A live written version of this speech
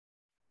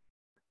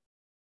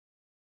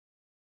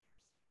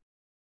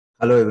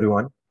Hello,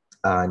 everyone,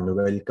 and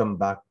welcome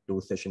back to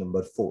session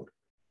number 4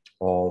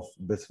 of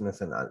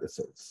business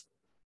analysis.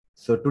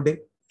 So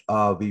today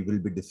we will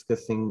be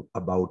discussing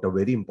about a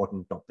very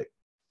important topic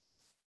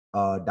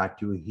that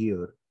you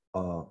hear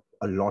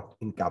a lot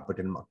in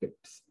capital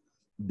markets,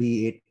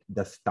 be it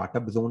the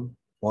startup zone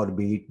or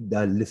be it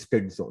the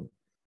listed zone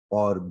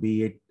or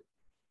be it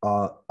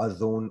a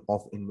zone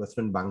of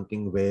investment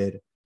banking where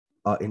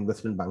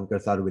investment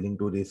bankers are willing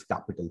to raise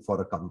capital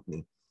for a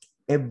company.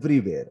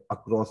 Everywhere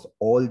across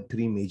all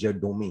three major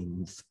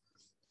domains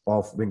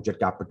of venture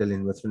capital,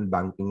 investment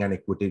banking, and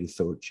equity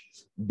research,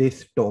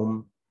 this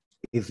term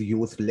is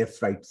used left,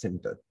 right,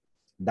 center.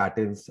 That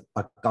is,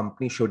 a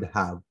company should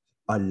have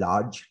a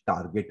large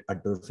target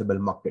addressable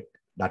market.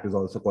 That is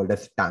also called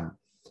as TAM.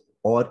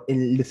 Or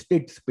in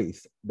listed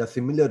space, the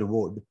similar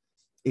word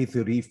is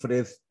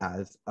rephrased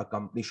as a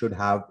company should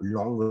have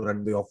long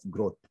runway of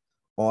growth,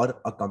 or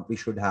a company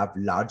should have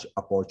large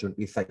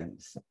opportunity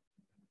size.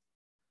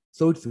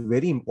 So it's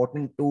very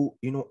important to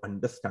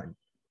understand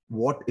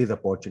what is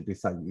opportunity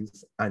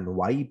size and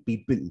why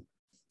people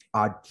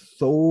are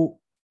so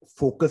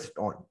focused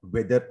on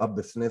whether a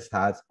business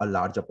has a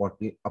large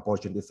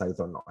opportunity size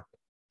or not.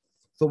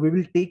 So we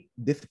will take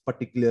this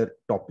particular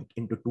topic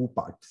into two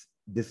parts.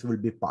 This will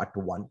be part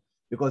one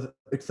because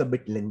it's a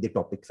bit lengthy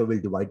topic. So we'll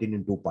divide it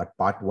into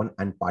part one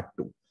and part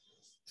two.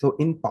 So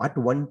in part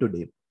one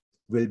today,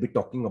 we'll be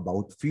talking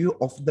about few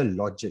of the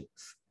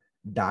logics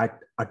that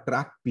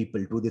attract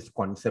people to this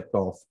concept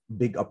of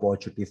big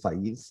opportunity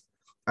size.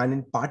 And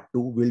in part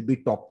two,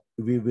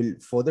 we will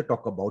further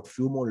talk about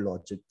few more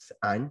logics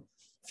and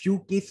few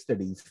case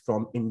studies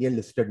from Indian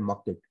listed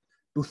market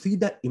to see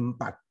the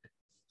impact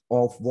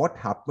of what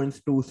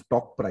happens to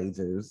stock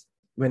prices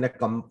when a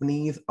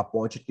company's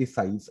opportunity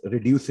size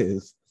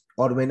reduces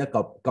or when a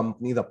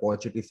company's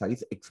opportunity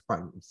size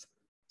expands,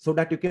 so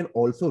that you can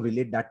also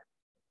relate that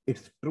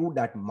it's true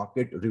that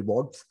market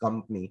rewards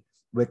company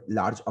with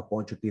large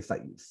opportunity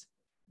size.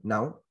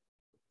 Now,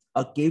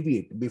 a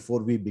caveat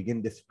before we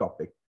begin this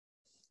topic: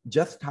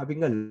 just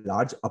having a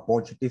large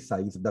opportunity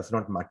size does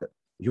not matter.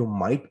 You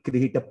might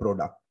create a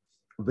product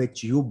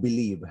which you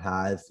believe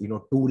has 2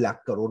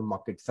 lakh crore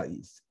market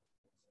size,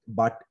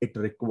 but it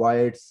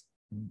requires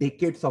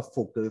decades of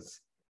focus,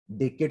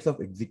 decades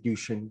of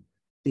execution,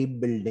 team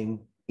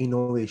building,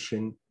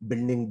 innovation,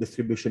 building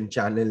distribution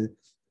channel,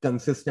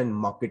 consistent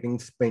marketing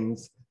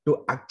spends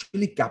to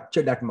actually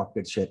capture that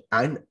market share.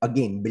 And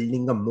again,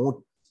 building a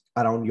moat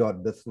around your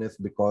business,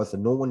 because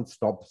no one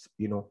stops,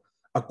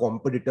 a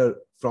competitor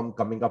from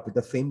coming up with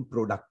the same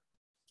product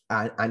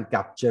and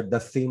capture the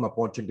same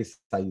opportunity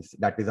size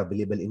that is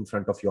available in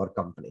front of your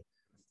company.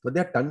 So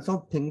there are tons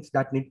of things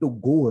that need to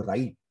go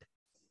right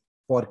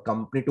for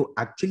company to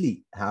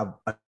actually have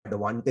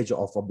advantage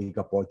of a big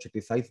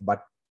opportunity size,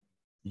 but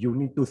you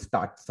need to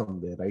start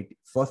somewhere, right?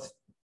 First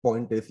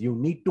point is you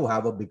need to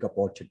have a big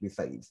opportunity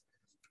size.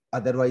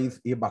 Otherwise,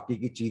 ये बाकी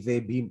की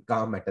चीजें भी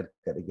कहाँ matter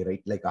करेगी,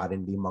 right? Like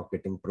R&D,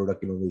 marketing,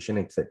 product innovation,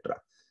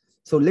 etc.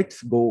 So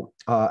let's go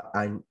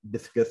and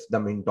discuss the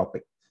main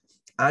topic.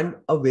 And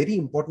a very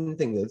important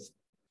thing is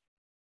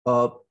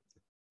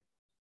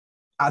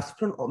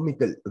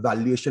astronomical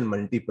valuation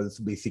multiples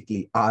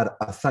basically are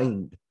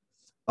assigned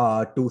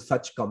to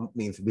such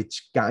companies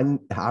which can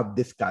have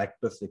this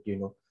characteristic.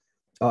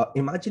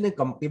 Imagine a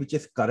company which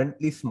is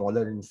currently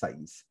smaller in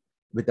size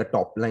with a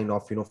top line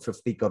of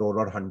 50 crore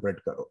or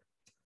 100 crore,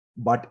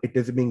 but it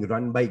is being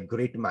run by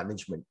great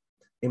management.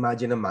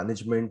 Imagine a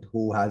management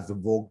who has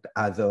worked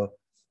as a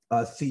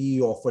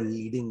CEO of a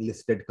leading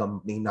listed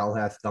company, now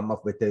has come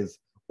up with his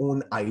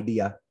own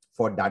idea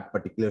for that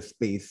particular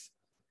space,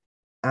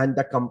 and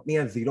the company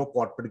has zero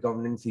corporate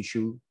governance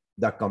issue.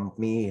 The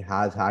company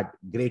has had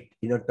great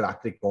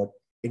track record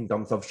in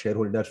terms of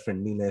shareholder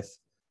friendliness,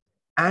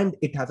 and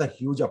it has a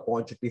huge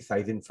opportunity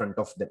size in front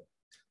of them.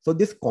 So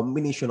this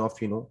combination of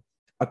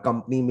a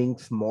company being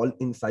small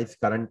in size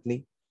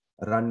currently,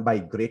 run by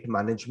great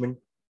management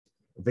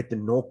with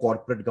no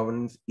corporate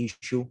governance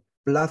issue,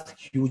 plus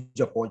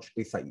huge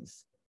opportunity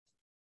size,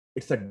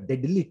 it's a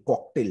deadly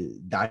cocktail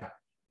that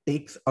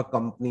takes a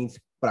company's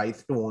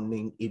price to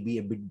earning,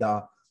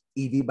 EBITDA,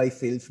 EV by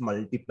sales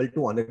multiple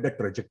to another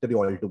trajectory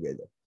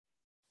altogether.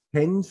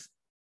 Hence,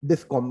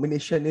 this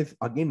combination is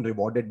again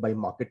rewarded by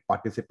market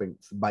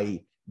participants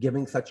by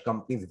giving such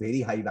companies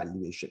very high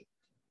valuation.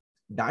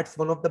 That's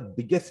one of the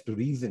biggest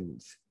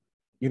reasons,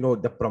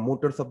 the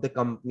promoters of the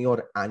company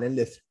or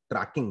analysts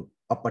tracking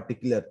a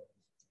particular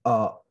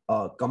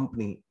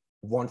company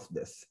wants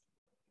this.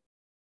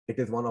 It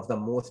is one of the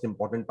most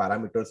important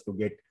parameters to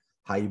get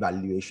high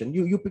valuation.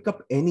 You pick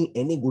up any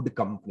good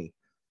company,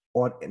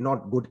 or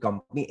not good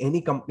company,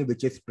 any company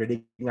which is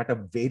trading at a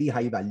very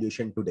high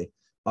valuation today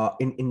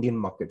in Indian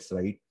markets,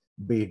 right?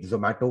 Be it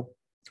Zomato,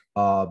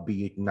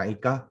 be it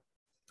Nykaa,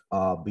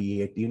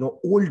 be it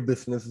old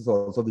businesses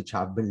also which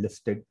have been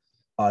listed,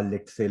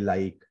 let's say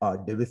like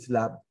Davis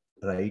Lab,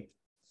 right?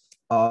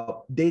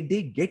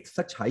 They get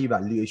such high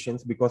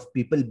valuations because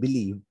people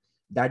believe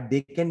that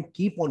they can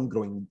keep on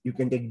growing. You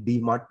can take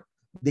DMart,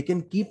 they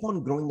can keep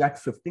on growing at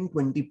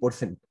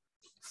 15-20%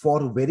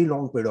 for very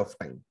long period of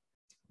time.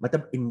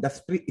 मतलब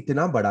industry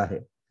इतना बड़ा है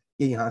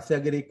कि यहाँ से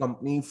अगर एक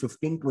company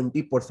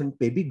 15-20%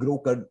 पे भी ग्रो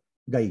कर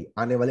गई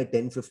आने वाले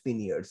 10-15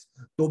 years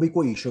तो भी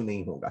कोई इशू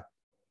नहीं होगा.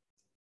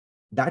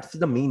 That's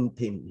the main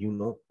thing,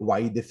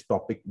 why this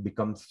topic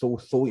becomes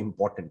so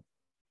important.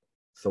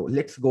 So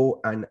let's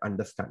go and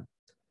understand.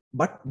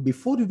 But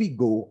before we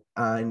go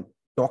and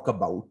talk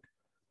about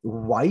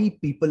why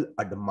people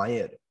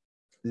admire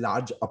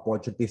large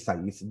opportunity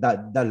size,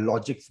 the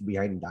logics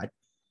behind that,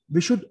 we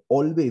should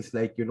always,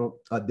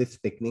 this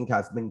technique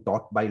has been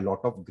taught by a lot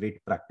of great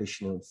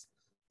practitioners.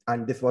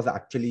 And this was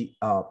actually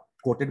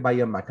quoted by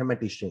a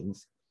mathematician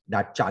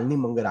that Charlie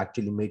Munger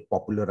actually made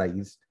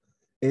popularized,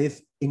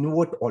 is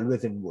invert,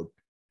 always invert.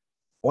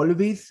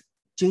 Always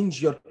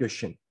change your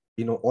question,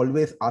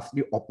 always ask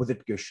the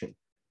opposite question.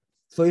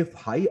 So if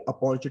high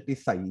opportunity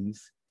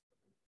size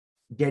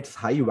gets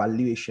high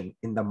valuation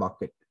in the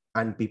market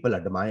and people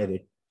admire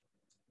it,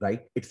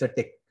 right? It's a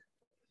tech.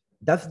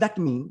 Does that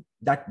mean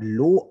that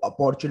low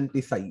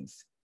opportunity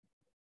size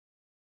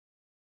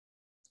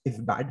is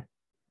bad?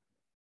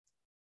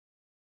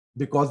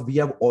 Because we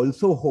have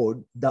also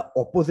heard the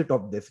opposite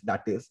of this,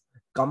 that is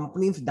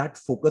companies that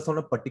focus on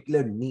a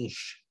particular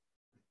niche.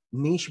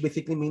 Niche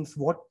basically means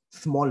what?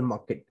 Small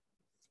market.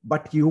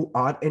 But you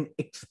are an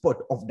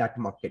expert of that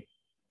market.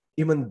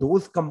 Even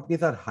those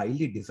companies are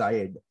highly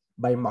desired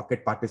by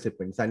market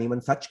participants, and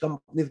even such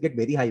companies get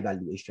very high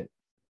valuation.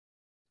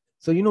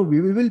 So, we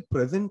will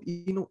present,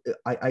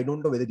 I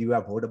don't know whether you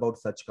have heard about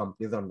such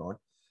companies or not,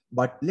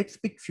 but let's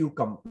pick few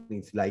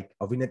companies like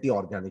Avinati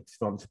Organics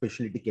from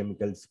specialty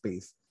chemical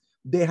space.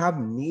 They have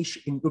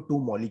niche into two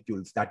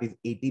molecules, that is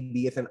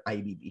ATBS and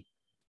IBB.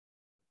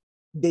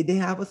 They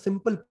have a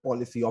simple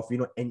policy of,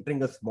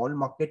 entering a small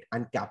market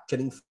and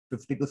capturing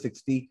 50 to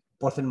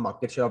 60%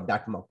 market share of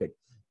that market,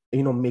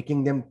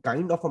 making them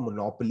kind of a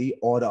monopoly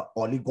or a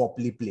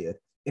oligopoly player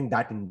in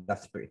that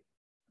industry.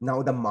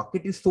 Now the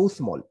market is so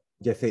small,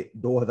 जैसे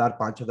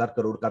 2000-5000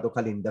 crore का तो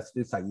खाली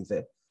industry size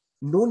है.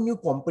 No new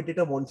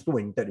competitor wants to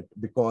enter it,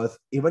 because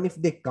even if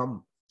they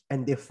come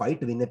and they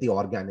fight Vinati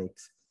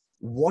Organics,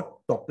 what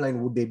top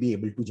line would they be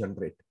able to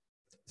generate?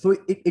 So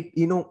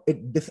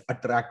this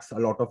attracts a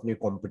lot of new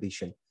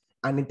competition,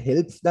 and it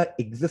helps the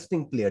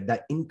existing player,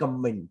 the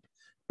incumbent,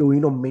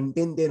 to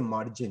maintain their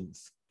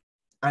margins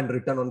and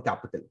return on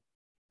capital,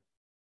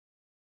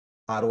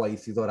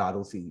 ROICs or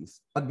ROCs,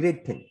 a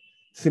great thing.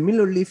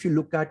 Similarly, if you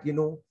look at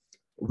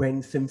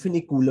when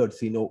Symphony Coolers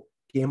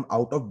came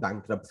out of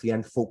bankruptcy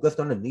and focused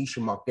on a niche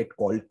market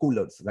called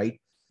coolers, right?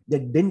 They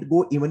didn't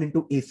go even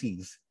into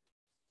ACs,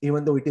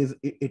 even though it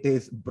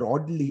is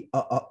broadly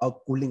a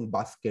cooling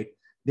basket.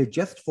 They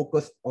just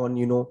focused on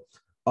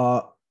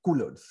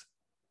coolers,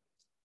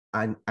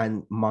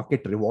 and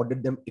market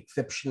rewarded them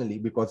exceptionally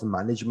because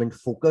management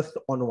focused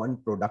on one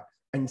product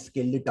and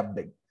scaled it up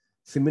big.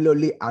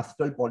 Similarly,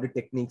 Astral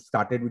Polytechnic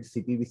started with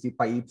CPVC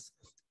pipes.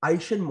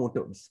 Aisin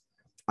Motors,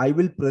 I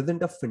will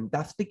present a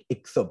fantastic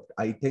excerpt.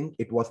 I think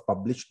it was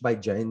published by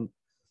Jain,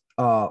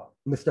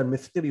 Mr.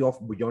 Mystery of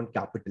Beyond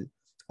Capital,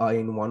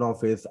 in one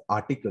of his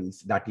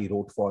articles that he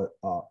wrote for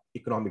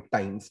Economic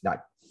Times,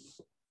 that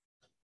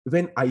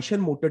when Aisin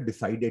Motor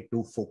decided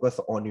to focus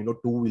on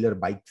two-wheeler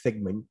bike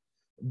segment,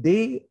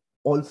 they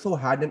also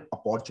had an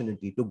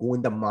opportunity to go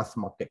in the mass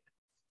market,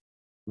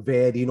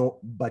 where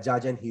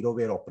Bajaj and Hero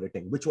were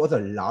operating, which was a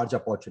large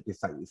opportunity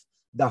size,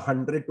 the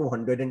 100 to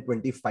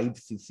 125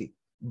 cc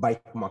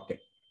bike market.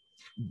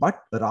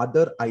 But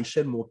rather,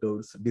 Aisin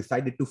Motors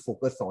decided to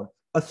focus on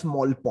a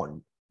small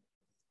pond,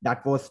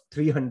 that was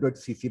 300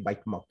 cc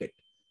bike market.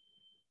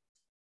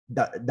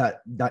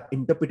 The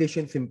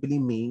interpretation simply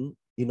mean,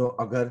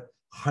 अगर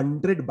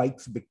 100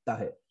 bikes बिकता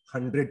है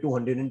 100 to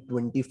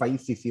 125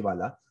 cc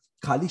वाला,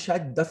 खाली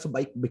शायद 10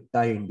 bike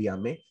बिकता है India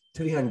में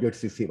 300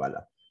 cc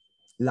वाला,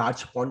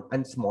 large pond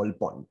and small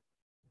pond.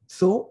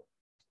 So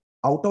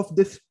out of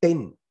this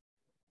 10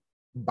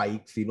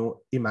 bikes,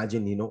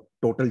 imagine,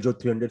 total जो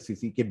 300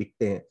 cc के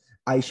बिकते हैं,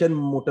 Aisin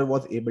Motor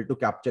was able to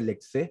capture,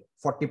 let's say,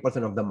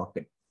 40% of the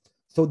market.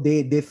 So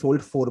they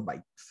sold 4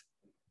 bikes.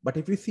 But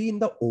if you see in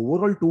the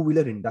overall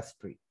two-wheeler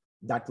industry,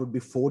 that would be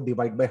 4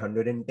 divided by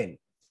 110,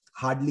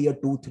 hardly a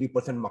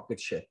 2-3% market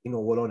share in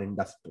overall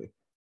industry.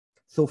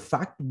 So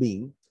fact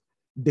being,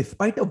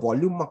 despite a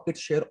volume market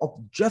share of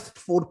just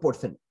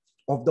 4%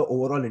 of the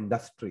overall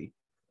industry,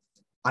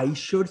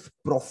 Aisin's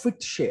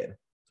profit share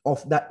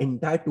of the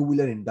entire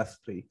two-wheeler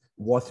industry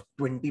was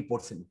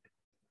 20%.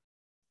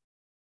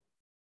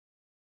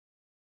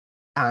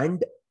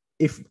 And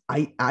if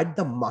I add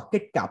the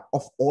market cap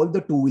of all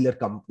the two-wheeler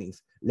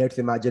companies, let's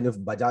imagine if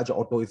Bajaj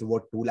Auto is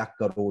worth 2 lakh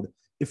crore,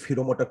 if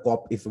Hero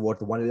MotoCorp is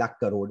worth 1 lakh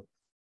crore,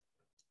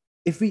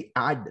 if we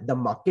add the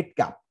market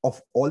cap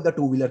of all the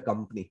two-wheeler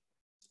company,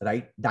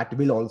 right, that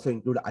will also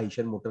include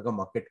Aisin Motor ka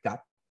market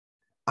cap.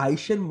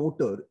 Aisin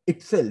Motor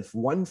itself,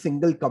 one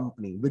single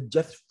company with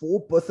just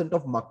 4%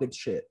 of market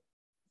share,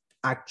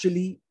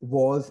 actually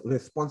was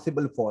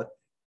responsible for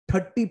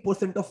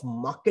 30% of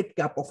market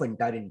cap of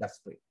entire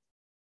industry.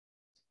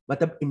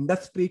 मतलब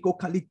industry को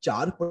खाली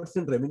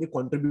 4% revenue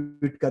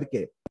contribute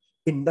करके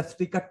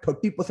industry का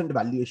 30%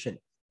 valuation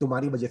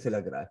तुम्हारी वजह से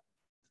लग रहा है.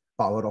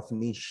 Power of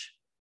niche,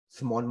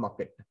 small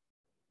market.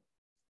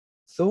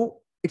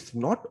 So it's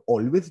not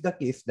always the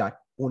case that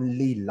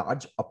only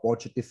large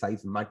opportunity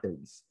size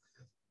matters.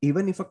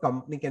 Even if a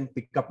company can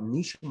pick up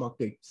niche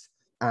markets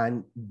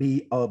and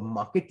be a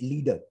market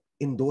leader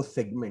in those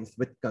segments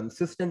with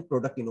consistent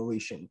product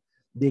innovation,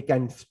 they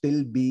can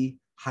still be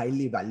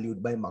highly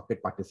valued by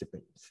market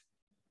participants.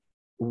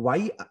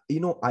 Why,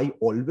 I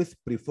always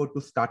prefer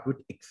to start with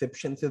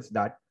exceptions is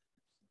that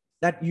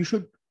you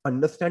should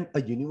understand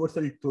a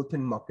universal truth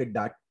in market,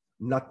 that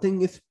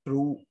nothing is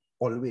true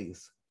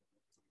always.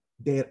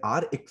 There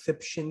are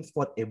exceptions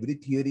for every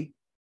theory.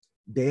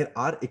 There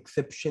are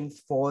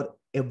exceptions for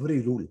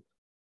every rule.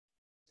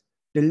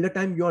 Till the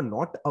time you are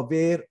not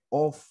aware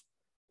of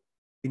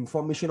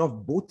information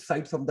of both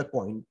sides of the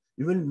coin,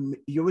 you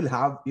will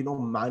have,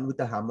 man with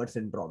a hammer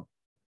syndrome.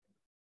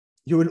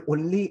 You will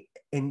only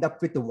end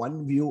up with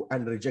one view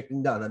and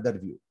rejecting the another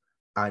view.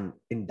 And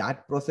in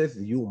that process,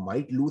 you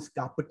might lose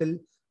capital,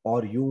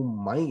 or you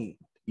might,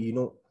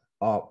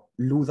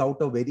 lose out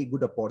a very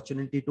good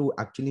opportunity to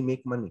actually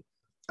make money.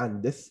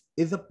 And this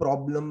is a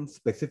problem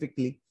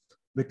specifically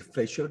with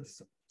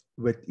freshers,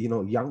 with,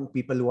 young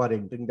people who are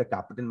entering the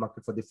capital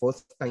market for the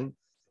first time,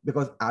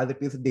 because as it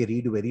is, they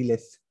read very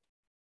less.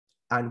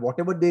 And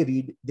whatever they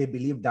read, they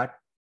believe that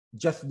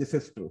just this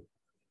is true,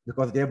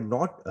 because they have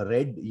not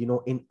read,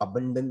 in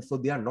abundance. So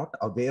they are not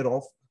aware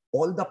of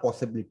all the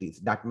possibilities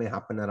that may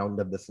happen around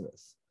the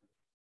business.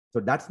 So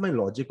that's my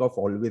logic of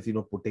always,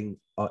 putting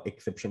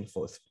exception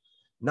first.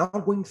 Now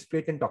going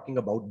straight and talking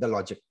about the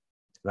logic,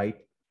 right?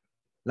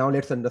 Now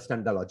let's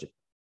understand the logic.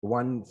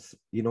 Once,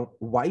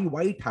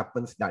 why it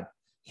happens that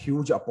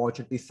huge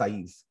opportunity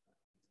size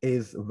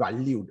is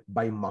valued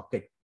by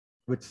market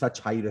with such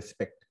high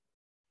respect,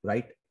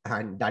 right?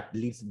 And that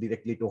leads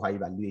directly to high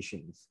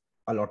valuations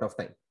a lot of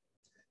time.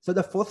 So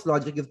the first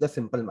logic is the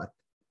simple math.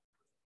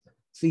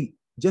 See,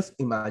 just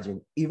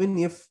imagine, even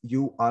if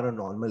you are a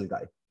normal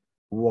guy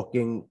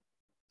working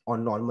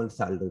on normal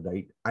salary,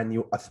 right? And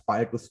you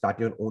aspire to start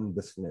your own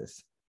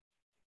business,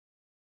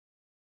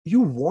 you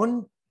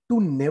want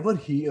to never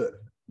hear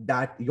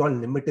that your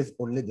limit is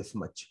only this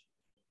much.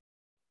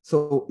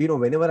 So,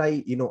 whenever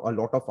a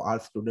lot of our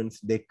students,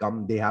 they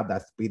have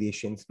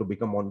aspirations to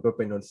become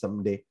entrepreneurs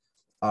someday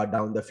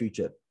down the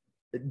future.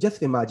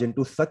 Just imagine,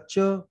 to such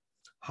a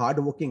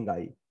hardworking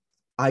guy,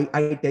 I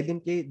tell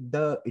him,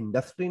 the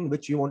industry in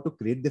which you want to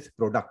create this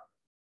product,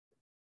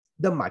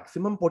 the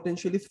maximum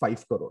potential is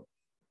 5 crore.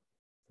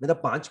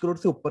 मतलब 5 crore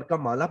से ऊपर का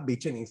माल आप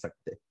बेचे नहीं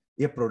सकते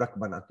ये product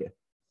बना के.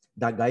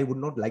 That guy would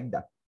not like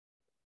that.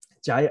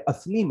 चाहे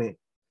असली में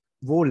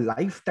वो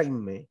लाइफ टाइम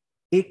में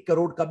 1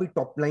 करोड़ का भी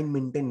टॉप लाइन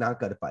मेंटेन ना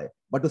कर पाए,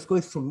 बट उसको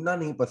ये सुनना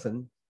नहीं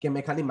पसंद कि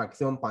मैं खाली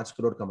मैक्सिमम 5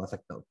 करोड़ कमा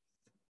सकता हूँ.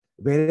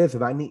 Whereas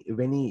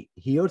when he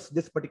hears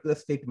this particular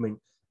statement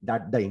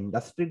that the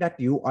industry that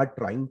you are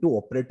trying to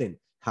operate in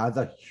has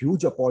a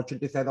huge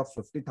opportunity size of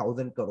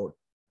 50,000 crore,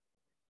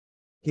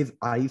 his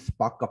eyes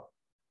spark up.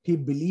 He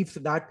believes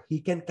that he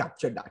can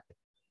capture that.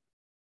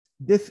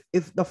 This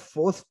is the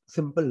first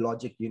simple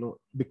logic,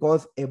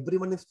 because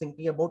everyone is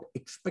thinking about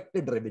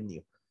expected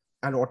revenue.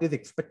 And what is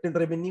expected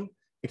revenue?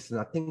 It's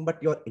nothing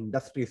but your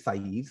industry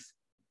size.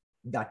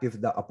 That is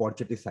the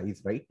opportunity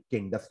size, right? कि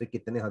industry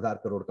कितने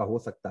हजार करोड़ का हो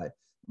सकता है,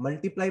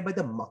 multiply by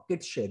the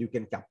market share you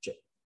can capture.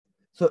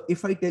 So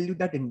if I tell you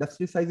that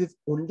industry size is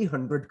only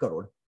 100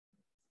 crore,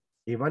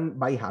 even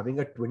by having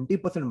a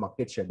 20%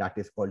 market share, that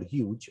is called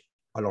huge,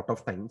 a lot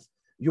of times,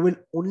 you will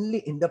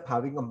only end up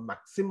having a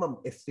maximum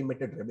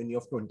estimated revenue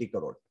of 20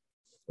 crore.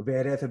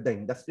 Whereas if the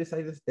industry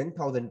size is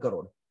 10,000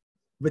 crore,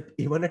 with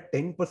even a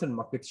 10%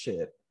 market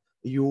share,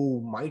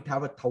 you might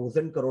have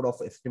 1,000 crore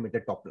of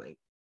estimated top line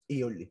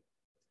yearly.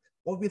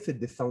 Obviously,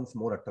 this sounds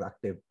more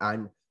attractive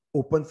and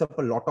opens up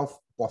a lot of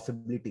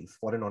possibilities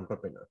for an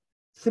entrepreneur.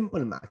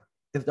 Simple math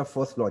is the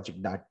first logic,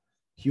 that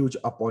huge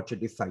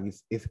opportunity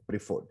size is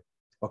preferred.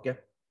 Okay.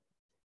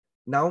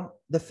 Now,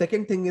 the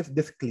second thing is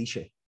this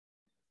cliche.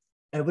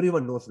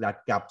 Everyone knows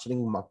that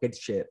capturing market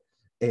share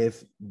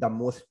is the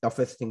most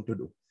toughest thing to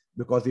do,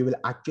 because you will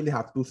actually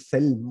have to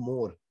sell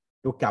more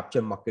to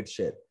capture market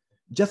share.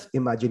 Just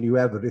imagine you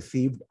have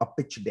received a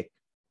pitch deck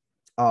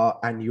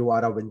and you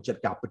are a venture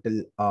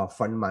capital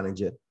fund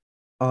manager,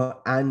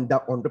 and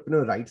the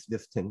entrepreneur writes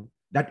this thing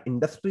that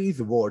industry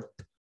is worth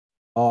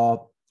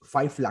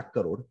 5 lakh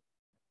crore.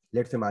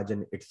 Let's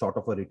imagine it's sort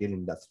of a retail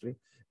industry.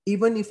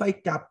 Even if I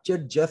capture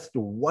just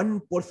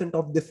 1%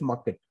 of this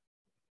market,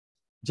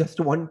 just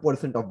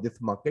 1% of this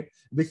market,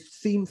 which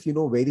seems,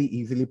 very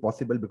easily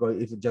possible, because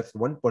if it's just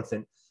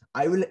 1%,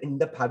 I will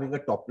end up having a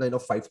top line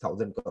of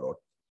 5,000 crore.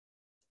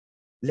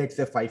 Let's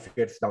say 5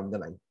 years down the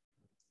line.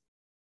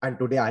 And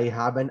today I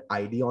have an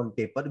idea on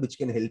paper which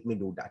can help me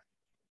do that.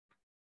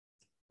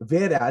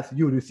 Whereas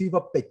you receive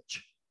a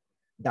pitch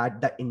that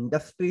the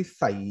industry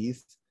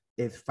size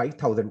is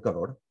 5,000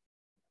 crore.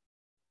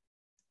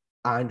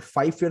 And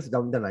 5 years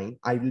down the line,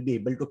 I will be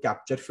able to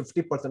capture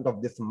 50%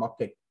 of this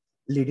market,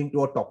 leading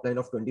to a top line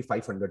of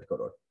 2,500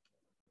 crore.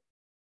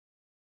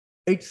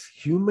 It's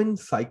human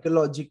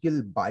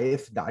psychological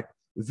bias that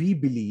we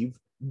believe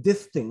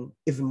this thing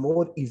is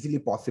more easily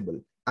possible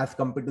as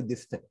compared to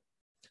this thing.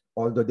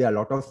 Although there are a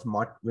lot of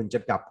smart venture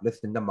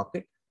capitalists in the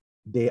market,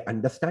 they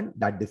understand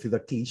that this is a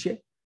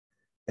cliche.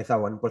 ऐसा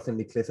 1%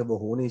 लिखने से वो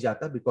हो नहीं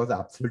जाता, because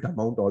absolute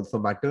amount also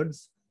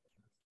matters.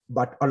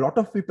 But a lot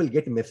of people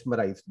get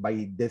mesmerized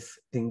by this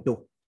thing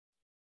too.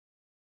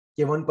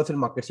 कि 1%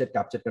 market share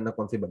capture करना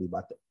कौन सी बड़ी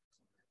बात है.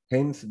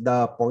 Hence,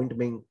 the point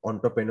being,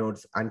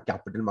 entrepreneurs and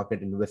capital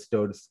market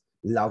investors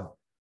love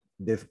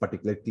this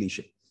particular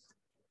cliche.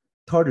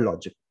 Third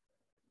logic,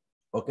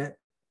 okay,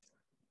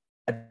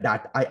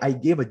 that I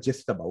gave a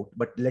gist about,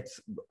 but let's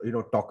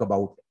talk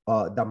about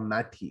the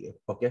math here,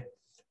 okay.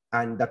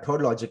 And the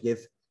third logic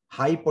is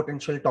high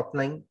potential top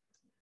line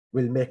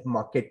will make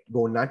market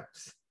go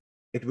nuts.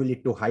 It will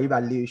lead to high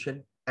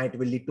valuation and it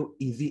will lead to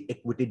easy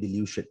equity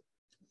dilution.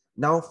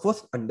 Now,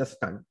 first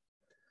understand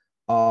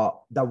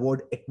the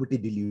word equity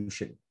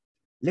dilution.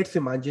 Let's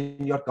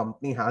imagine your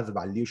company has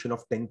valuation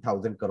of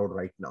 10,000 crore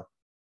right now,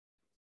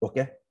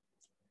 okay?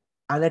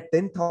 And at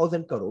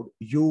 10,000 crore,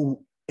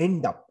 you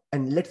end up,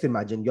 and let's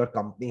imagine your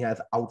company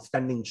has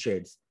outstanding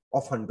shares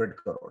of 100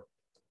 crore.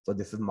 So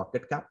this is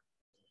market cap,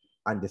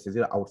 and this is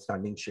your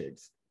outstanding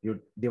shares. You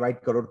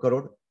divide crore,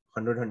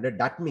 100.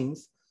 That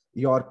means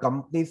your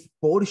company's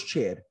per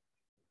share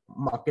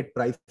market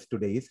price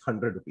today is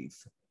 100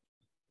 rupees.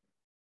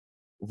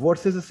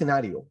 Versus a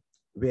scenario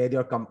where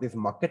your company's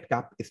market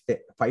cap is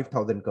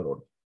 5,000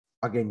 crore.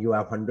 Again, you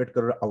have 100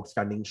 crore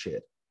outstanding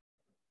share.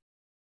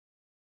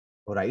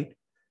 All right.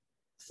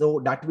 So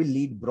that will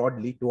lead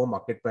broadly to a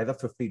market price of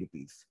 50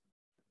 rupees.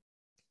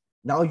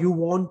 Now you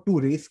want to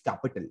raise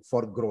capital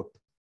for growth.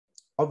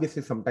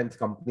 Obviously, sometimes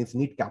companies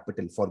need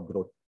capital for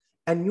growth.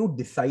 And you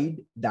decide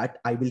that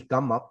I will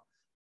come up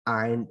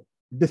and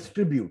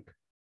distribute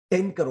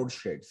 10 crore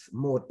shares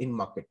more in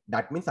market.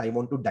 That means I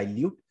want to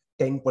dilute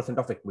 10%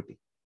 of equity.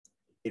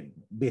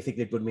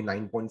 Basically, it would be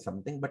 9 point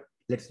something, but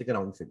let's take a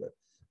round figure.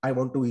 I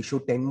want to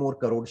issue 10 more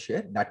crore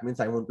share. That means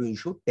I want to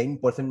issue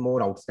 10%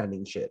 more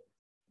outstanding share.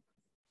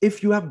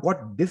 If you have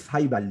got this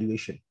high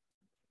valuation,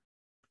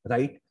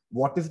 right,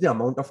 what is the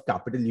amount of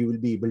capital you will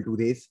be able to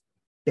raise?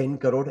 10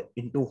 crore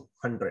into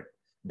 100.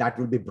 That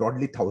will be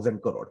broadly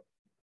 1,000 crore.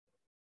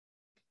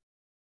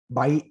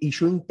 By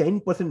issuing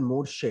 10%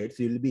 more shares,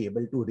 you will be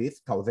able to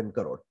raise 1,000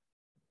 crore.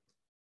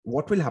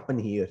 What will happen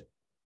here?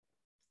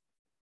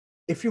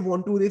 If you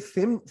want to raise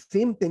same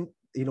thing,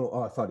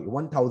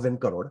 1,000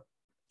 crore,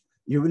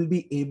 you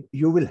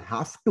will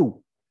have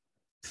to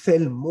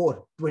sell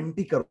more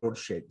 20 crore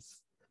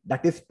shares.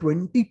 That is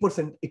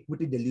 20%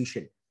 equity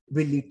dilution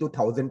will lead to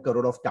 1,000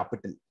 crore of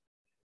capital.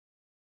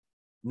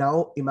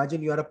 Now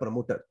imagine you are a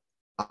promoter.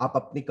 आप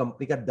अपनी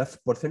company का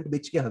 10%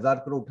 बेच के 1,000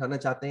 करोड़ उठाना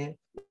चाहते हैं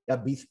या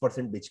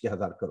 20% बेच के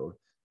 1,000 करोड़.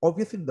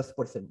 Obviously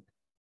 10%.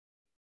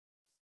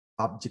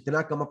 आप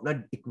जितना कम अपना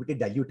इक्विटी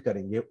डाइल्यूट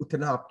करेंगे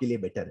उतना आपके लिए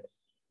बेटर है.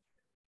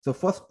 So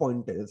first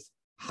point is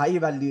high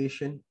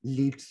valuation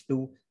leads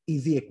to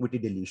easy equity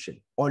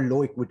dilution or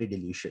low equity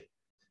dilution.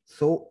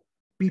 So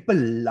people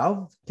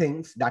love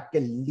things that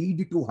can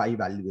lead to high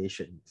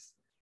valuations.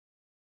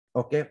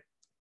 Okay.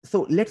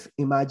 So let's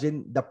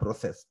imagine the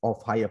process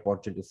of high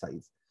opportunity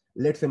size.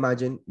 Let's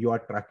imagine you are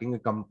tracking a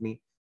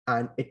company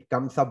and it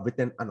comes up with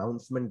an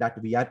announcement that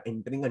we are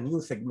entering a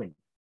new segment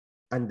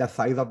and the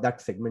size of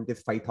that segment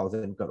is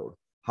 5,000 crore.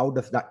 How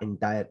does the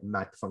entire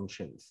math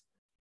functions?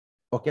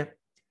 Okay.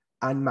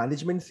 And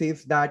management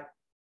says that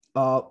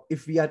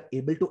if we are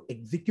able to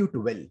execute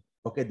well,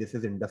 okay, this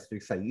is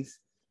industry size.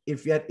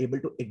 If we are able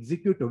to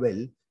execute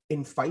well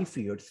in 5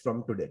 years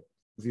from today,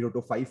 0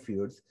 to 5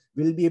 years,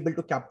 we'll be able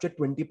to capture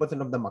 20%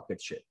 of the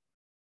market share.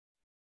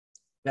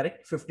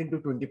 Correct? 15 to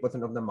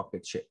 20% of the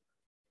market share.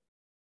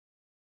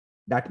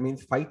 That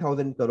means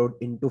 5,000 crore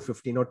into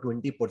 15 or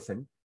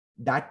 20%,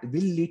 that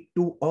will lead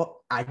to a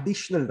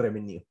additional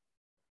revenue,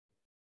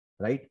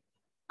 right?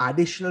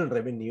 Additional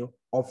revenue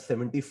of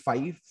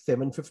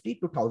 750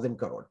 to 1,000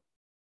 crore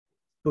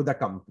to the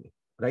company,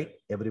 right?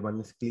 Everyone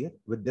is clear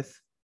with this?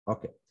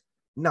 Okay.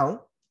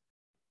 Now,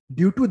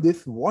 due to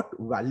this, what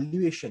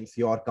valuations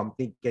your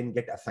company can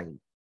get assigned?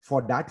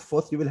 For that,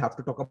 first you will have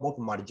to talk about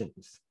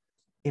margins.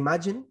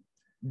 Imagine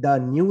the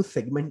new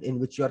segment in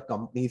which your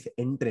company is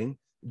entering.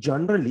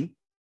 Generally,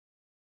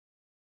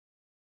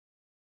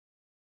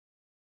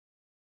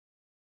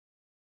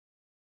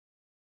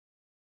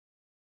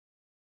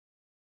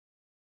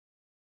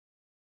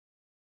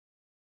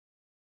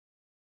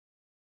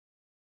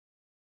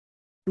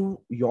 to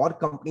your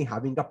company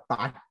having a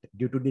PAT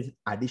due to this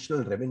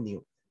additional revenue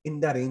in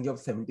the range of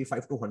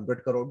 75 to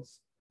 100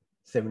 crores,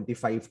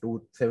 75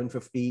 to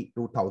 750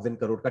 to 1,000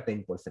 crore ka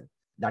 10%.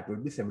 That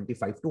would be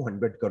 75 to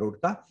 100 crore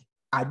ka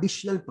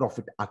additional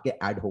profit aake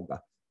add hoga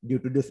due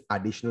to this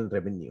additional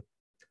revenue.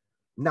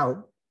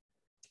 Now,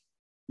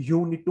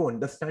 you need to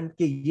understand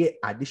कि ये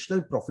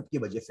additional profit की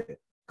वजह से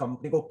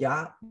company को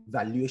क्या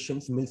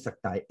valuations मिल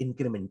सकता है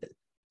incremental.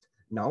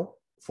 Now,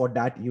 for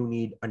that, you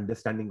need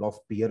understanding of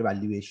peer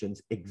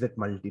valuations, exit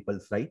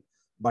multiples, right?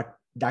 But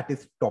that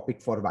is topic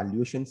for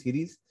valuation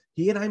series.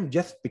 Here I'm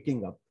just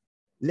picking up.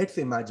 Let's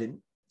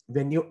imagine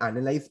when you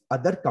analyze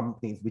other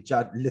companies which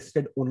are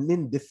listed only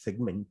in this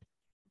segment,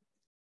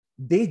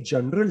 they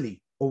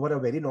generally, over a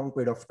very long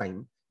period of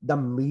time, the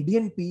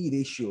median PE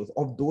ratios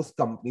of those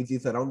companies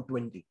is around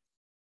 20.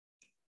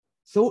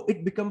 So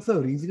it becomes a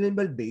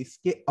reasonable base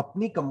कि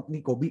अपनी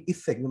company को भी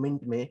इस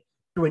segment में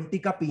 20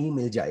 का PE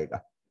मिल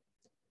जाएगा.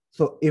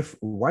 So if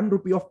 1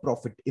 rupee of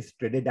profit is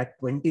traded at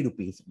 20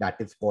 rupees,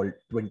 that is called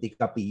 20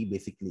 ka PE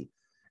basically.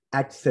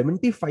 At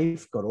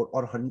 75 crore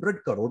or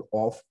 100 crore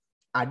of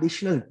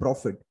additional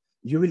profit,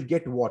 you will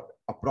get what?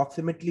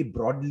 Approximately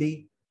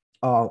broadly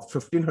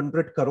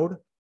 1500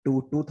 crore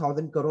to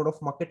 2000 crore of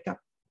market cap.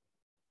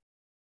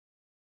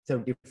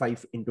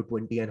 75 into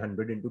 20 and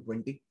 100 into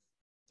 20.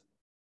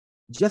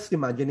 Just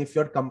imagine if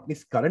your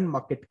company's current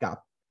market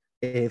cap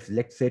is,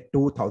 let's say,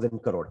 2000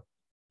 crore.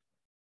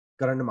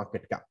 Current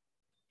market cap.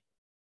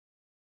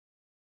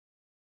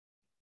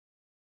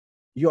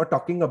 You are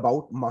talking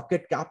about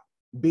market cap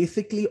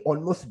basically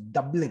almost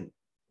doubling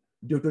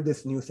due to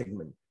this new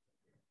segment.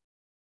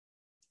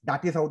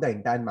 That is how the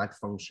entire math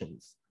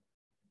functions.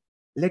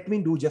 Let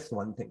me do just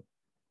one thing.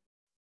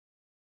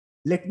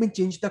 Let me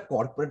change the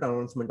corporate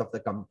announcement of the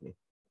company.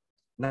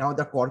 Now,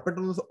 the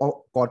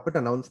corporate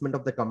announcement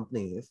of the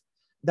company is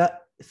the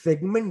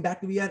segment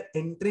that we are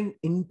entering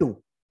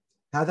into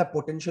has a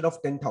potential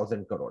of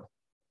 10,000 crore.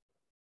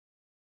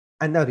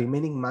 And the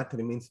remaining math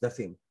remains the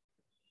same.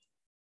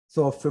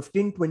 So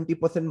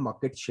 15-20%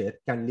 market share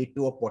can lead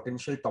to a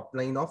potential top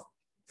line of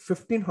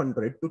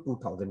 1500 to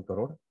 2000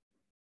 crore.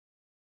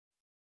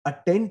 A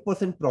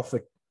 10%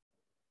 profit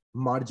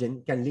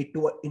margin can lead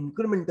to an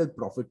incremental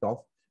profit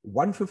of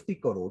 150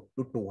 crore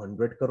to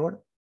 200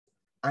 crore.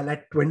 And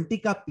at 20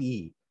 ka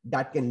PE,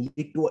 that can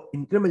lead to an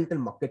incremental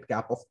market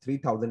cap of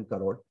 3000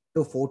 crore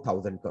to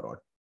 4000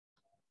 crore.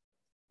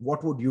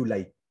 What would you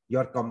like?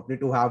 Your company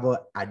to have an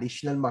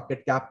additional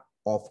market cap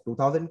of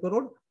 2000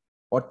 crore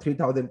or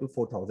 3000 to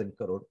 4000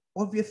 crore?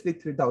 Obviously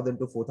 3000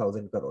 to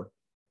 4000 crore.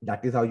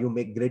 That is how you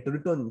make great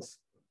returns.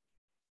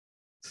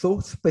 So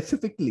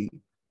specifically,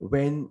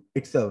 when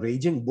it's a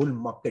raging bull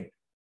market,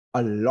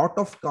 a lot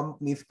of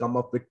companies come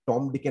up with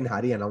Tom, Dick and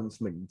Harry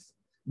announcements,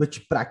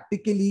 which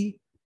practically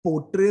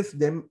portrays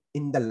them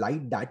in the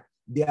light that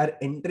they are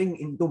entering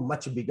into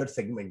much bigger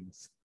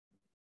segments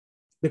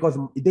because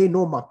they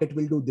know market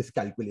will do this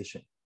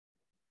calculation.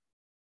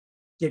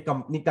 कि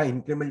company का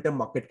incremental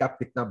market cap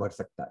कितना बढ़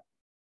सकता है.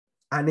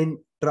 And in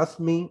trust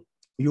me,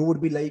 you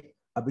would be like,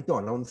 अभी तो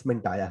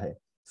announcement आया है,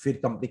 फिर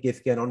कंपनी के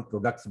इसके अराउंड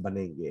प्रोडक्ट्स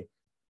बनेंगे,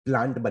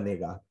 प्लांट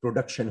बनेगा,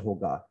 प्रोडक्शन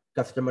होगा,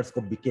 कस्टमर्स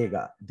को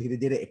बिकेगा, धीरे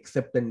धीरे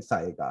एक्सेप्टेंस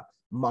आएगा,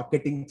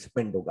 मार्केटिंग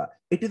स्पेंड होगा.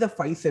 It is a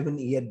 5-7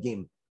 year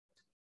game.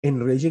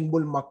 In raising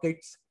bull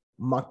markets,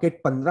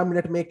 market 15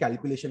 minute में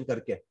कैलकुलेशन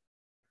करके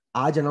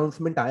आज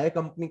अनाउंसमेंट आया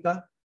कंपनी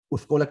का,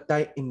 उसको लगता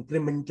है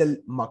इंक्रीमेंटल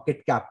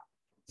मार्केट कैप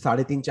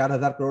 3,500-4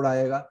 हजार करोड़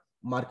आएगा,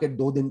 मार्केट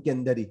 2 दिन के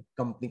अंदर ही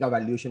कंपनी का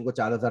वैल्यूएशन को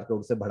 4,000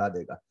 करोड़ से बढ़ा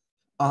देगा.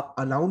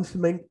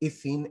 Announcement is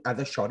seen as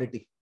a surety.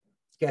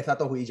 कैसा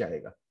तो हो ही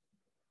जाएगा.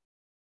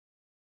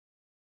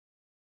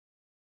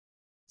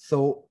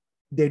 So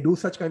they do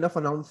such kind of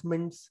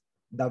announcements,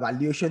 the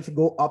valuations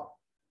go up,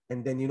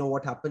 and then you know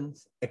what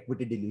happens?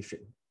 Equity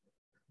dilution.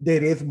 They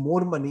raise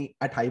more money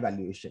at high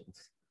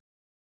valuations.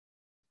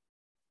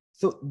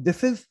 So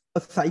this is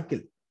a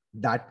cycle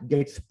that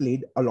gets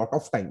played a lot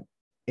of time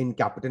in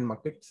capital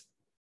markets.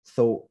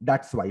 So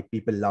that's why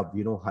people love,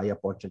 high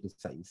opportunity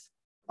size,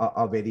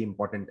 a very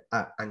important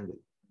angle.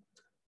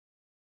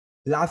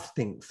 Last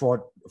thing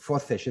for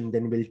first session,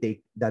 then we'll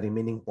take the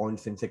remaining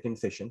points in second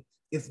session,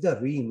 is the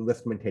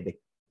reinvestment headache.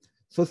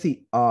 So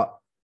see,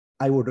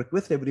 I would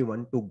request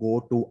everyone to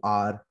go to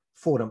our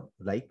forum,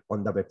 right,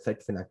 on the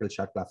website,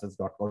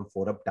 financialsharkclasses.com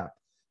forum tab.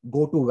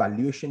 Go to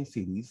valuation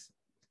series,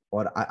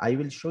 or I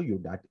will show you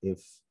that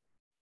if,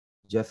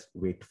 just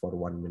wait for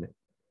 1 minute.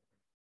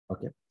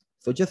 Okay,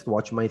 so just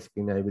watch my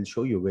screen. I will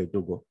show you where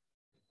to go.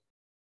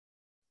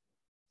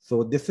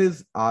 So this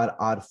is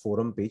our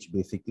forum page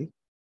basically.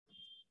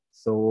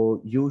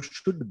 So you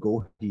should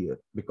go here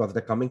because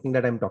the coming thing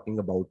that I'm talking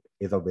about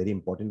is a very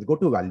important. Go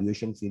to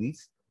valuation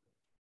series.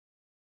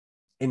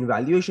 In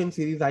valuation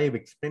series, I have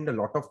explained a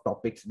lot of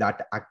topics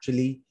that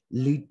actually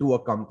lead to a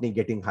company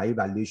getting high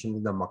valuation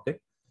in the market.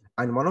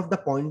 And one of the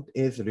point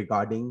is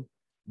regarding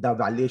the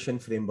valuation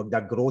framework, the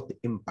growth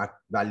impact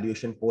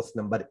valuation post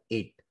number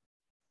 8.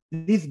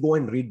 Please go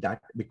and read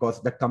that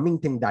because the coming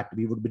thing that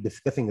we would be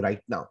discussing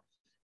right now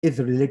is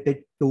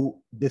related to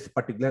this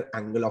particular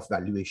angle of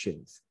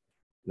valuations.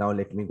 Now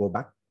let me go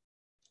back.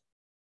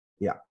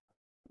 Yeah,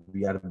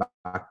 we are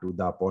back to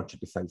the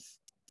opportunity size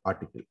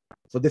article.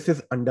 So this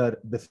is under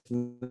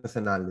business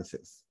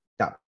analysis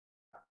tab.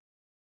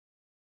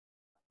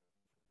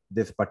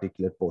 This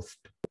particular post.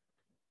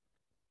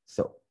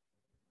 So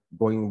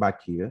going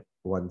back here,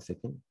 1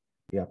 second.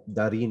 Yeah,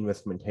 the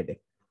reinvestment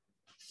headache.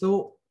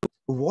 So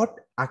what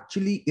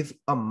actually is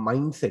a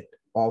mindset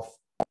of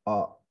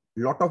a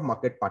lot of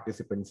market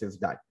participants is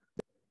that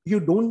you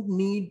don't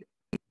need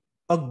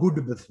a good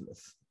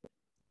business.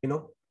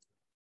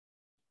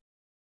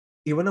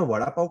 Even a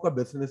vada pav ka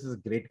business is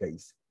great,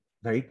 guys,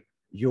 right?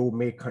 You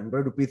make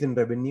 100 rupees in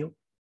revenue.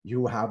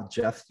 You have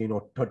just,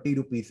 30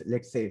 rupees,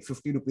 let's say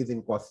 50 rupees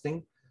in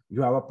costing.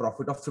 You have a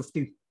profit of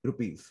 50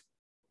 rupees.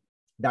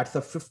 That's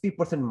a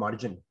 50%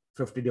 margin,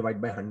 50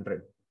 divided by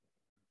 100.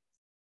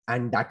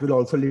 And that will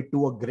also lead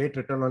to a great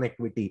return on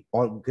equity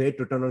or great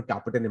return on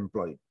capital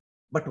employed.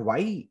 But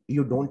why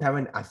you don't have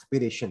an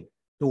aspiration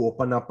to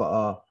open up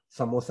a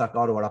samosa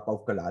ka or vada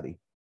pav kalari?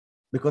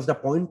 Because the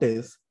point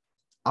is,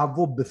 आप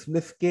वो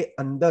business के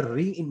अंदर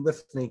री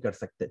invest नहीं कर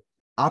सकते.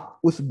 आप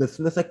उस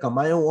बिजनेस से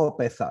कमाया हुआ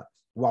पैसा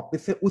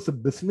वापस से उस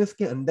बिजनेस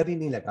के अंदर ही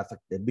नहीं लगा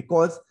सकते,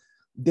 because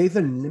there is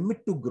a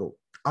limit to grow.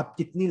 आप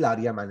कितनी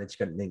लारियां मैनेज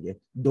कर लेंगे?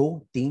 2,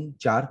 3,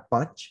 4,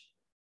 5.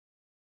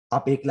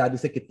 आप एक लारी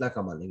से कितना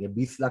कमा लेंगे?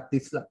 20 lakh,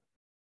 30 lakh.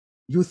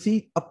 You see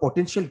a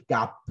potential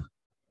gap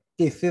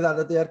कि इससे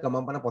ज्यादा तो यार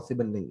कमा पाना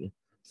पॉसिबल नहीं है.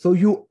 So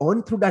you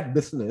earn through that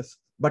business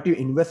but you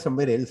invest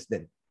somewhere else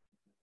then,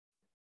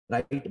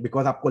 right?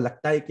 Because आपको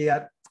लगता है कि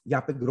यार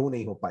यहाँ पे ग्रो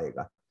नहीं हो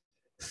पाएगा.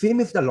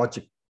 Same is the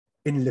logic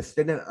in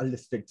listed and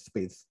unlisted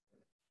space.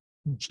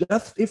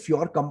 Just if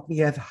your company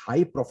has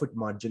high profit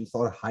margins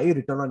or high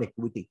return on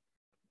equity,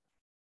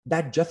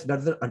 that just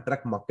doesn't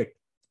attract market.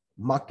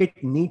 Market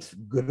needs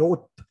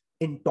growth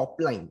in top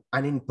line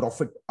and in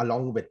profit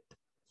along with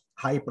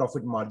high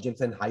profit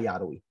margins and high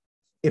ROE.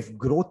 If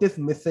growth is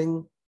missing,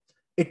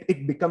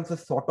 it becomes a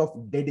sort of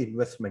dead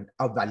investment,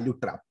 a value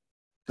trap.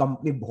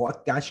 Company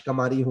बहुत cash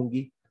कमा रही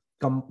होंगी,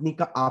 company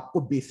का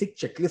आपको basic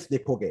checklist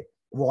देखोगे,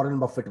 Warren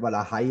Buffett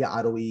वाला high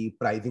ROE,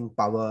 pricing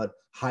power,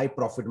 high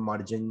profit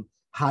margin,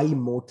 high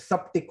मोट,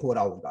 सब टिक हो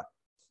रहा होगा.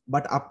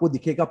 बट आपको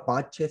दिखेगा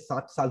 5, 6,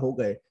 7 साल हो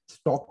गए,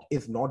 stock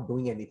is not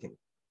doing anything.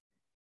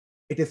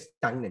 It is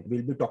stagnant. We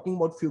will be talking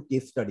about few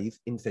case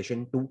studies in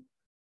session 2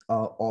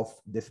 of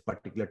this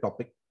particular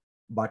topic,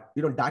 but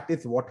that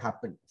is what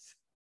happens.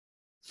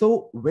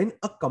 So when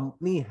a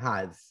company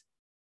has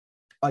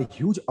a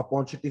huge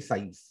opportunity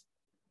size,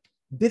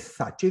 this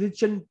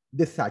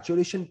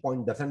saturation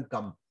point doesn't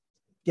come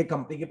कि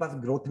company के पास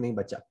growth नहीं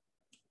बचा.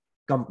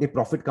 Company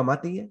profit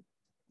कमाती है,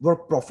 वो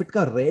profit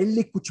का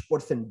rarely कुछ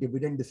percent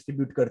dividend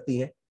distribute करती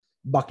है,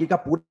 बाकी का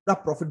पूरा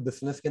प्रॉफिट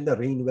बिजनेस के अंदर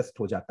री इन्वेस्ट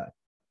हो जाता है.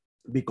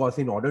 Because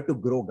in order to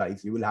grow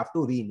guys, you will have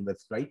to री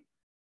invest, right?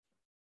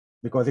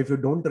 Because if you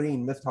don't री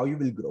invest, how you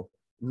will grow?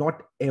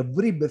 Not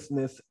every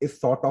business is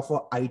sort of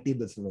a IT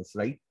business,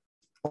 right?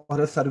 और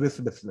a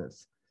service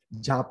business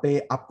जहां पे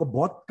आपको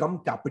बहुत कम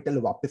capital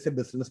वापस से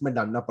business में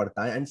डालना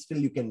पड़ता है and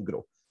still you can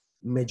grow.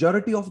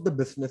 Majority of the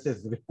businesses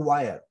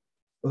require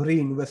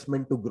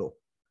reinvestment to grow.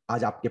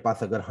 आज आपके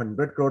पास अगर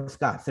 100 crores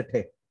का asset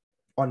है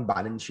on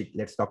balance sheet,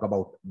 let's talk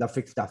about the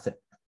fixed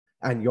asset,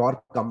 and your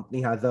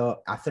company has a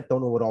asset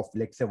turnover of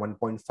let's say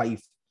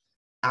 1.5,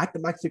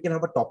 at max you can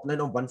have a top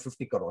line of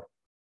 150 crore.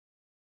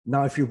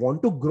 Now if you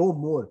want to grow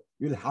more,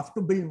 you'll have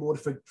to build more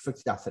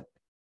fixed asset.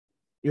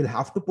 You'll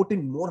have to put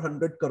in more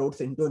 100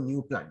 crores into a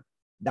new plant.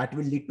 That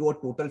will lead to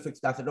a total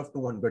fixed asset of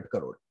 200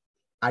 crore.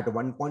 At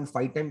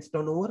 1.5 times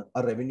turnover,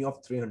 a revenue of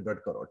 300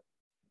 crore.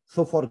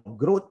 So for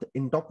growth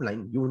in top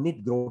line, you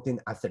need growth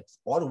in assets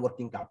or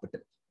working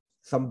capital.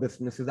 Some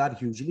businesses are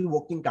usually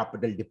working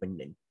capital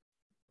dependent,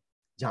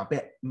 जहाँ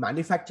पे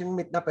manufacturing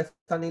में इतना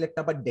पैसा नहीं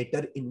लगता, but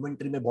debtor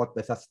inventory में बहुत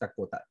पैसा स्टक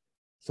होता है.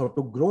 So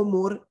to grow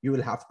more, you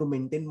will have to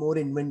maintain more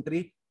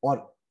inventory or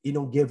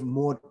give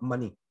more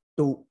money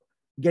to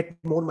get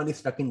more money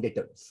stuck in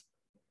debtors.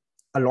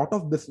 A lot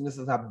of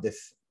businesses have this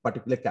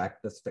particular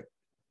characteristic.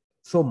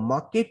 So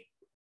market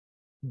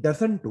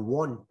doesn't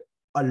want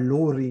a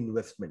low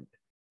reinvestment.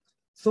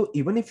 So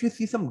even if you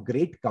see some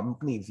great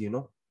companies,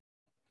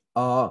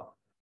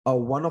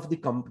 one of the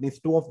companies,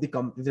 2 of the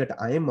companies that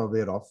I am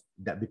aware of,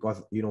 that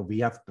because we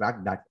have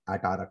tracked that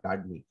at our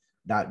academy,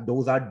 that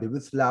those are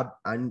Divis Lab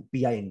and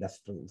PI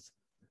Industries.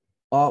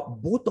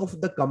 Both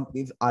of the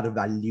companies are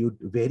valued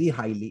very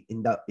highly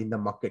in the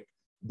market.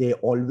 They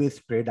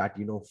always trade at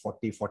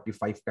 40,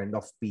 45 kind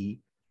of PE.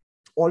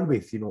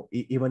 Always,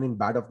 even in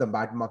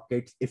bad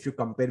markets, if you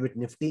compare with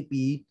Nifty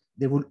PE,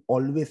 they will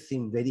always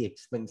seem very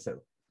expensive.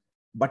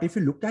 But if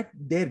you look at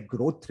their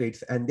growth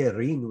rates and their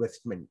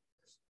reinvestment,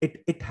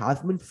 it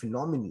has been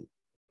phenomenal.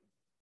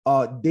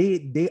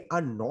 They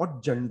are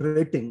not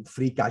generating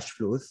free cash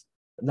flows.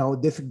 Now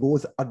this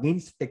goes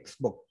against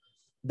textbook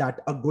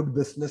that a good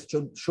business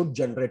should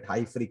generate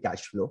high free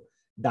cash flow.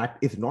 That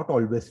is not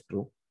always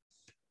true.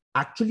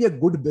 Actually, a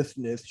good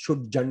business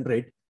should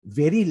generate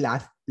very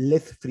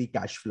less free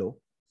cash flow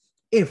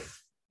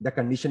if the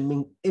condition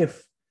being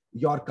if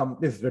your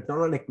company's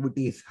return on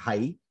equity is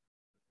high,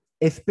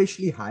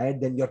 especially higher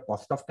than your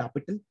cost of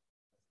capital,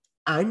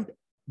 and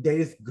there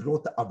is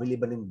growth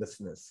available in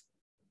business.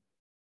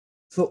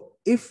 So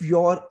if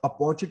your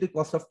opportunity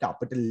cost of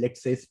capital,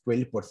 let's say, is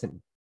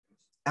 12%,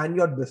 and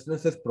your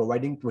business is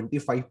providing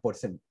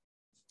 25%,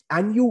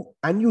 and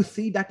you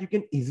see that you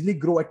can easily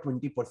grow at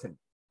 20%,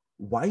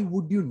 why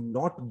would you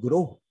not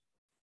grow?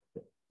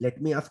 Let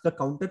me ask a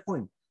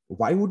counterpoint.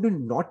 Why would you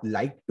not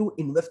like to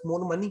invest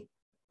more money?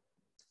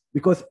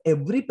 Because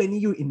every penny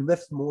you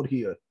invest more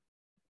here,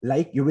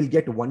 like you will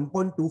get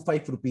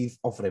 1.25 rupees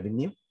of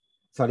revenue,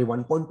 sorry,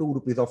 1.2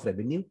 rupees of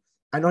revenue.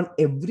 And on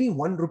every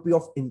 1 rupee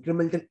of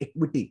incremental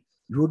equity,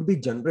 you would be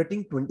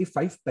generating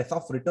 25 paisa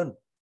of return.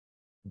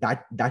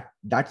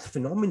 That's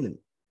phenomenal.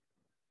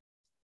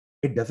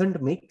 It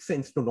doesn't make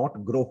sense to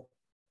not grow,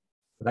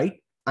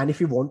 right? And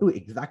if you want to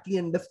exactly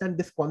understand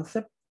this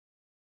concept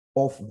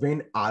of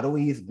when ROE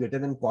is greater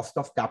than cost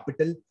of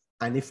capital,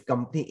 and if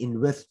company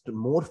invests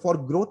more for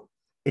growth,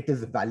 it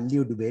is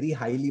valued very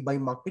highly by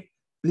market.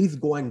 Please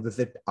go and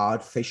visit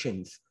our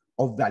sessions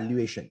of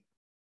valuation.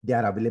 They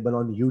are available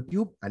on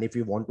YouTube. And if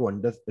you want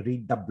to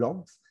read the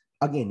blogs,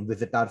 again,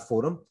 visit our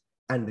forum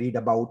and read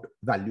about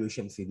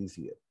valuation series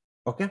here.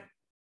 Okay.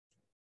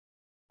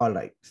 All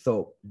right.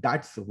 So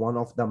that's one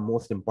of the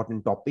most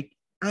important topic.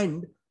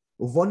 And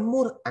one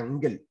more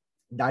angle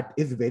that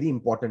is very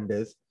important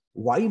is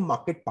why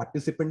market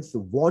participants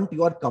want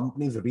your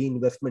company's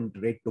reinvestment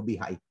rate to be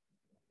high.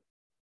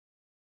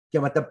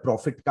 क्या मतलब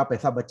profit का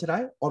पैसा बच रहा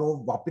है और वो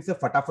वापस से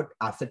फटाफट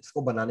एसेट्स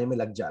को बनाने में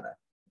लग जा रहा है.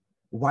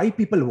 Why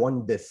people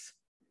want this,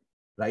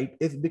 right,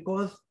 is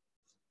because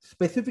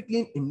specifically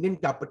in Indian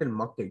capital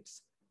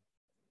markets,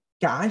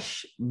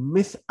 cash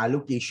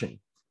misallocation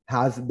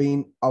has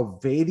been a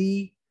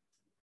very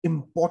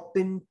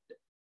important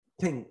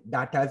thing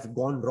that has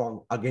gone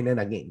wrong again and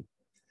again.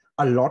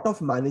 A lot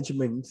of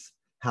managements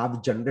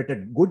have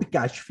generated good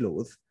cash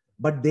flows,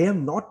 but they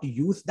have not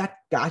used that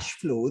cash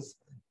flows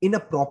in a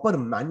proper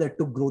manner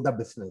to grow the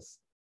business.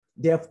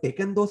 They have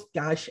taken those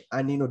cash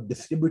and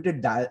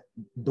distributed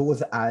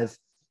those as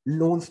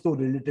loans to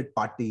related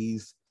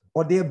parties,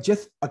 or they have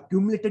just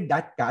accumulated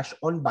that cash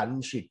on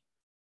balance sheet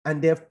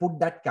and they have put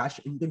that cash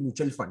into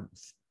mutual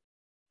funds.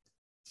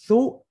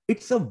 So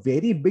it's a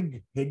very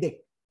big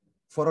headache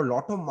for a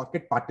lot of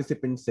market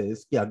participants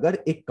is कि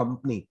अगर एक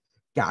company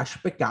cash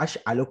पे cash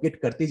allocate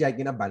करती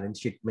जाएगी ना balance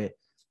sheet में,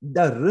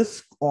 the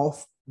risk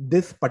of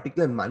this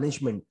particular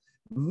management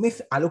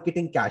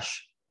misallocating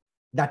cash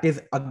that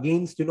is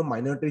against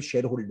minority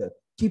shareholder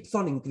keeps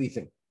on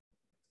increasing.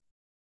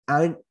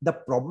 And the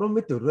problem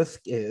with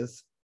risk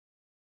is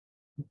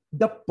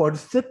the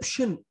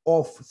perception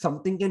of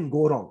something can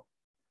go wrong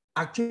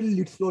actually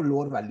leads to a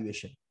lower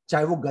valuation.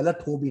 चाहे वो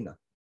गलत हो भी ना,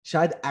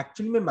 शायद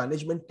actually में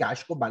management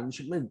cash को balance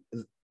sheet में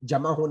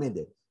जमा होने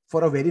दे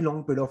for a very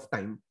long period of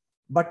time,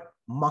 but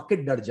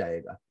market डर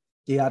जाएगा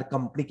कि यार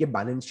कंपनी के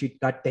बैलेंस शीट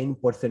का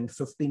 10%,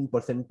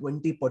 15%,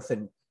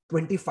 20%,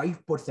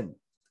 25%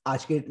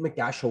 आज के डेट में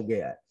कैश हो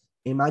गया है.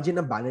 Imagine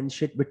a balance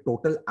sheet with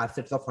total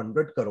assets of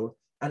 100 crore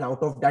and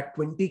out of that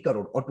 20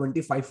 crore or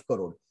 25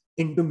 crore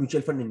into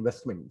mutual fund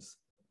investments.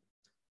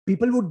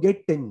 People would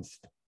get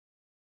tensed.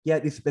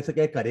 यार इस पैसे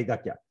क्या करेगा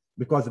क्या?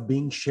 Because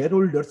being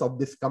shareholders of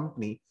this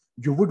company,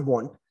 you would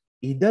want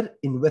either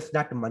invest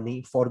that money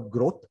for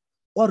growth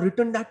or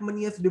return that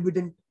money as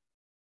dividend.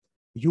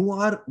 You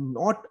are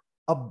not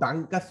a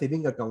bank का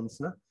saving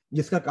accounts ना,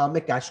 जिसका काम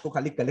है कैश को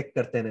खाली कलेक्ट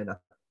करते रहना.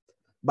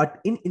 But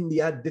in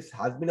India, this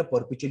has been a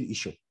perpetual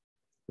issue,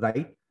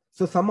 right?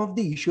 So some of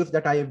the issues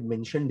that I have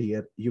mentioned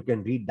here, you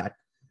can read that.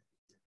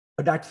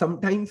 That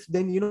sometimes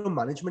then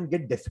management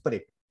get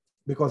desperate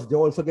because they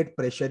also get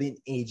pressure in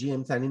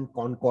AGMs and in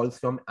con calls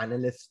from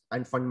analysts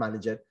and fund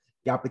manager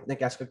कि आप इतने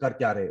cash का कर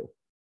क्या रहे हो.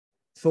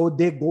 So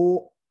they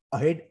go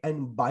ahead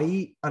and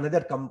buy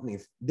another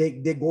companies.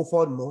 They go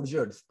for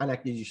mergers and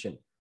acquisition.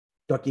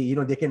 So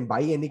they can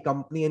buy any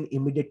company and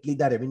immediately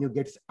the revenue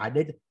gets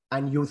added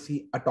and you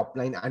see a top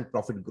line and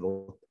profit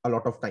growth a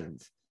lot of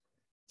times.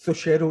 So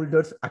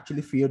shareholders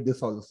actually fear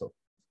this also.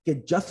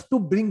 Okay, just to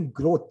bring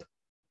growth,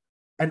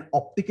 an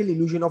optical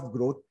illusion of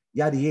growth,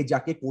 यार ये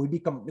जाके कोई भी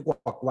company को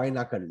acquire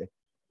ना कर ले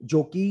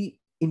जो कि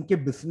इनके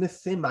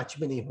बिजनेस से मैच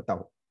में नहीं होता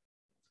हो,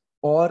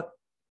 और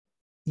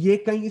ये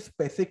कहीं इस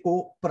पैसे को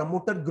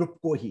प्रमोटर ग्रुप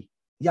को ही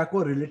या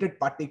कोई रिलेटेड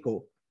पार्टी को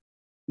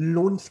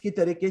लोन्स की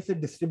तरीके से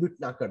डिस्ट्रीब्यूट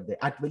ना कर दे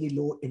at very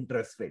low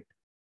interest rate.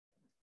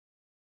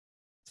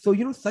 So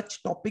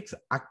such topics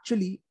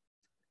actually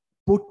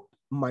put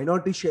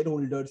minority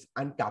shareholders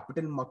and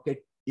capital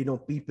market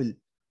people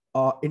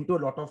into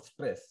a lot of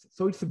stress.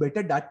 So it's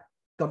better that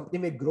company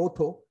में ग्रोथ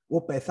हो, वो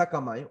पैसा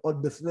कमाए और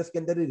बिजनेस के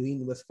अंदर री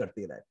इन्वेस्ट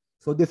करते रहे.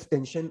 So this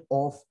tension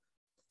of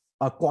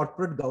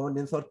corporate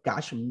governance or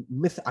cash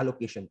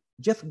misallocation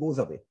just goes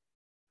away.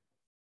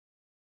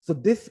 So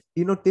this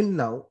till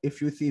now,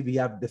 if you see, we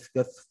have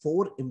discussed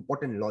 4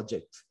 important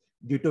logics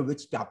due to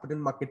which capital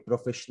market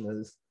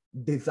professionals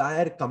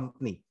desire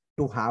company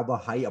to have a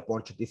high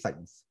opportunity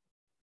size.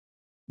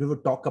 We will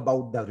talk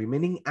about the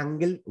remaining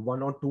angle,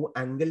 1 or 2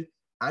 angle,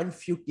 and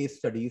few case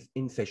studies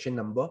in session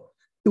number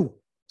 2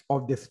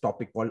 of this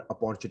topic called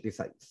opportunity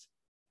size.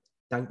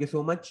 Thank you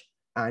so much.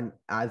 And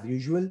as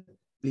usual,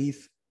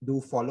 please do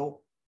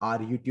follow our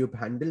YouTube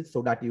handle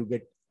so that you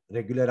get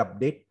regular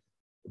update.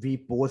 We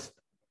post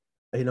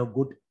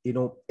good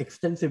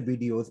extensive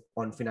videos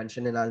on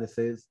financial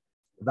analysis,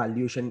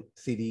 valuation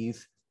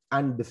series,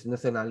 and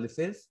business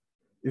analysis.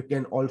 You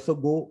can also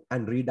go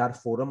and read our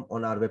forum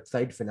on our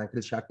website,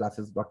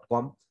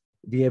 financialsharkclasses.com.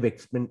 We have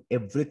explained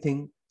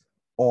everything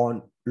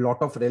on a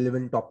lot of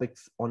relevant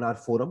topics on our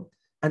forum.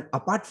 And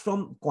apart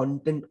from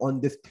content on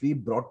these 3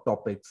 broad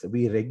topics,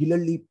 we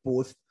regularly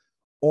post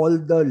all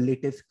the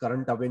latest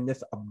current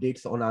awareness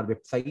updates on our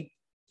website.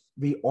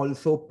 We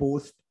also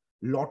post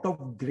a lot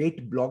of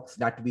great blogs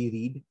that we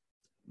read.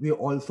 We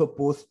also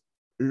post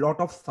a lot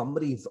of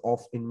summaries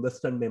of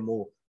investor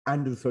memo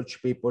and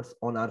research papers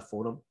on our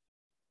forum.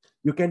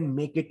 You can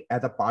make it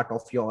as a part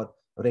of your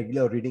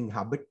regular reading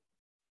habit.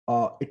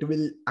 It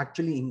will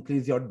actually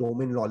increase your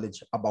domain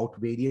knowledge about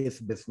various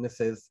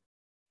businesses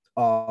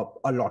a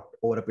lot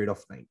over a period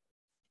of time.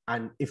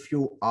 And if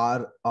you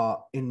are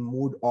in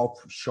mood of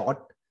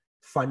short,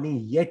 funny,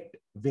 yet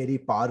very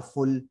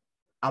powerful,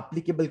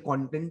 applicable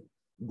content,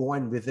 go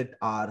and visit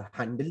our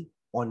handle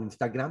on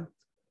Instagram.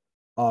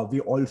 We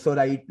also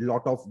write a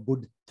lot of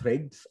good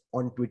threads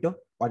on Twitter.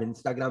 On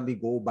Instagram, we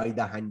go by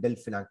the handle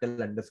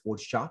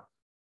Finacle_Shah.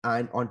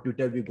 And on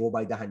Twitter, we go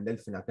by the handle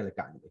Finacle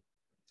Academy.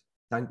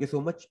 Thank you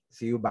so much.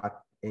 See you back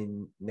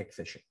in next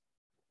session.